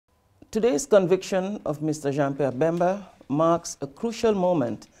Today's conviction of Mr. Jean-Pierre Bemba marks a crucial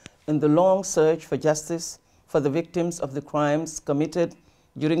moment in the long search for justice for the victims of the crimes committed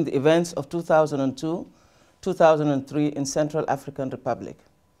during the events of 2002-2003 in Central African Republic.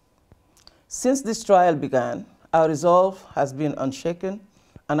 Since this trial began, our resolve has been unshaken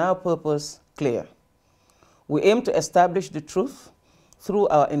and our purpose clear. We aim to establish the truth through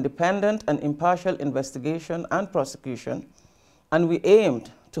our independent and impartial investigation and prosecution, and we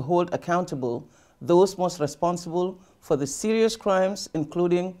aimed to hold accountable those most responsible for the serious crimes,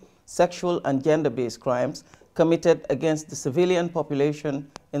 including sexual and gender-based crimes committed against the civilian population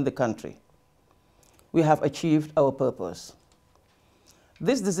in the country. We have achieved our purpose.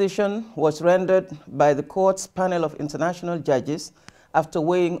 This decision was rendered by the court's panel of international judges after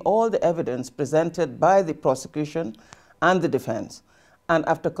weighing all the evidence presented by the prosecution and the defense, and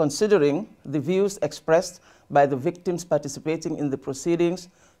after considering the views expressed by the victims participating in the proceedings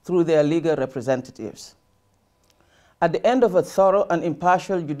through their legal representatives. At the end of a thorough and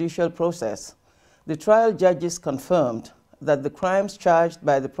impartial judicial process, the trial judges confirmed that the crimes charged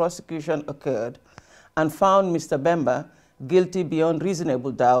by the prosecution occurred and found Mr. Bemba guilty beyond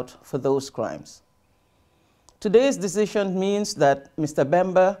reasonable doubt for those crimes. Today's decision means that Mr.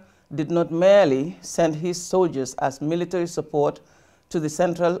 Bemba did not merely send his soldiers as military support to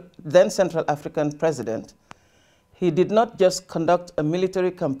the then Central African president. He did not just conduct a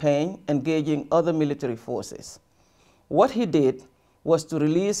military campaign engaging other military forces. What he did was to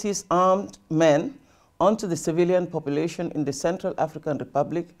release his armed men onto the civilian population in the Central African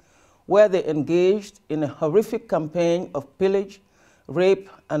Republic, where they engaged in a horrific campaign of pillage, rape,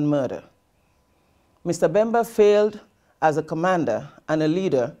 and murder. Mr. Bemba failed as a commander and a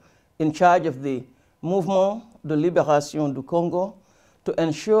leader in charge of the Mouvement de Libération du Congo to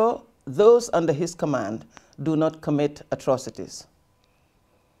ensure those under his command do not commit atrocities.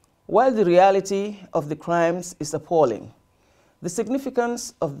 While the reality of the crimes is appalling, the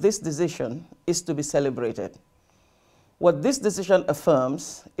significance of this decision is to be celebrated. What this decision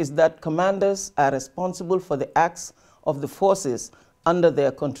affirms is that commanders are responsible for the acts of the forces under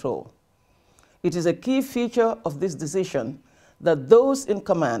their control. It is a key feature of this decision that those in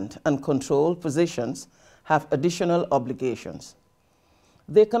command and control positions have additional obligations.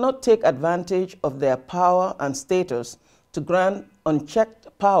 They cannot take advantage of their power and status to grant unchecked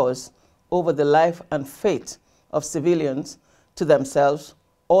powers over the life and fate of civilians to themselves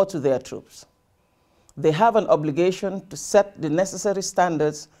or to their troops. They have an obligation to set the necessary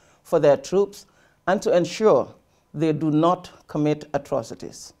standards for their troops and to ensure they do not commit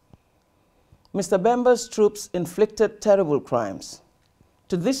atrocities. Mr. Bemba's troops inflicted terrible crimes.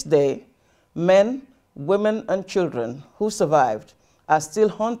 To this day, men, women, and children who survived are still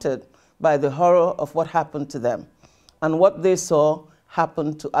haunted by the horror of what happened to them and what they saw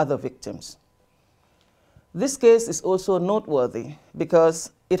happen to other victims. This case is also noteworthy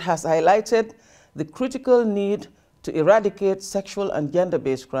because it has highlighted the critical need to eradicate sexual and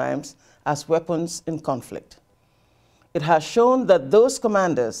gender-based crimes as weapons in conflict. It has shown that those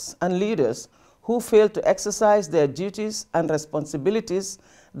commanders and leaders who fail to exercise their duties and responsibilities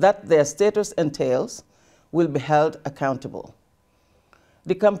that their status entails will be held accountable.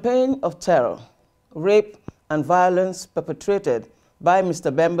 The campaign of terror, rape, and violence perpetrated by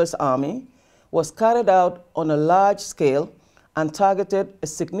Mr. Bemba's army was carried out on a large scale and targeted a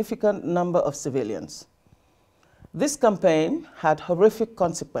significant number of civilians. This campaign had horrific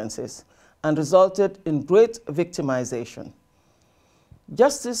consequences and resulted in great victimization.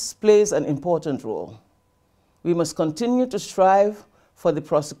 Justice plays an important role. We must continue to strive for the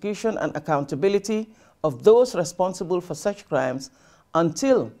prosecution and accountability of those responsible for such crimes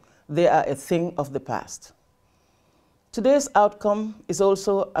until they are a thing of the past. Today's outcome is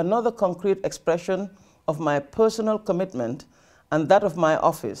also another concrete expression of my personal commitment and that of my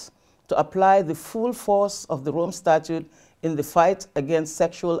office to apply the full force of the Rome Statute in the fight against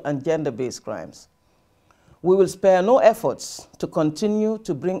sexual and gender-based crimes. We will spare no efforts to continue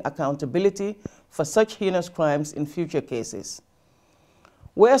to bring accountability for such heinous crimes in future cases.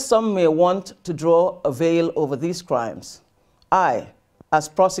 Where some may want to draw a veil over these crimes, I, as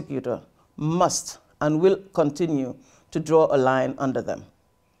prosecutor, must and will continue to draw a line under them.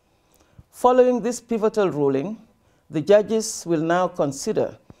 Following this pivotal ruling, the judges will now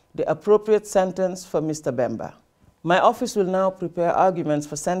consider the appropriate sentence for Mr. Bemba. My office will now prepare arguments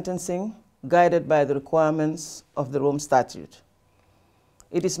for sentencing guided by the requirements of the Rome Statute.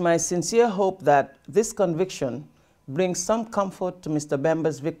 It is my sincere hope that this conviction brings some comfort to Mr.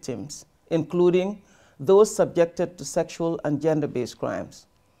 Bemba's victims, including those subjected to sexual and gender-based crimes.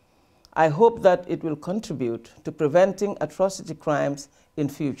 I hope that it will contribute to preventing atrocity crimes in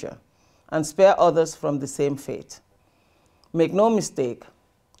future. and spare others from the same fate. Make no mistake,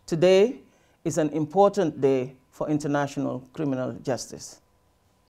 today is an important day for international criminal justice.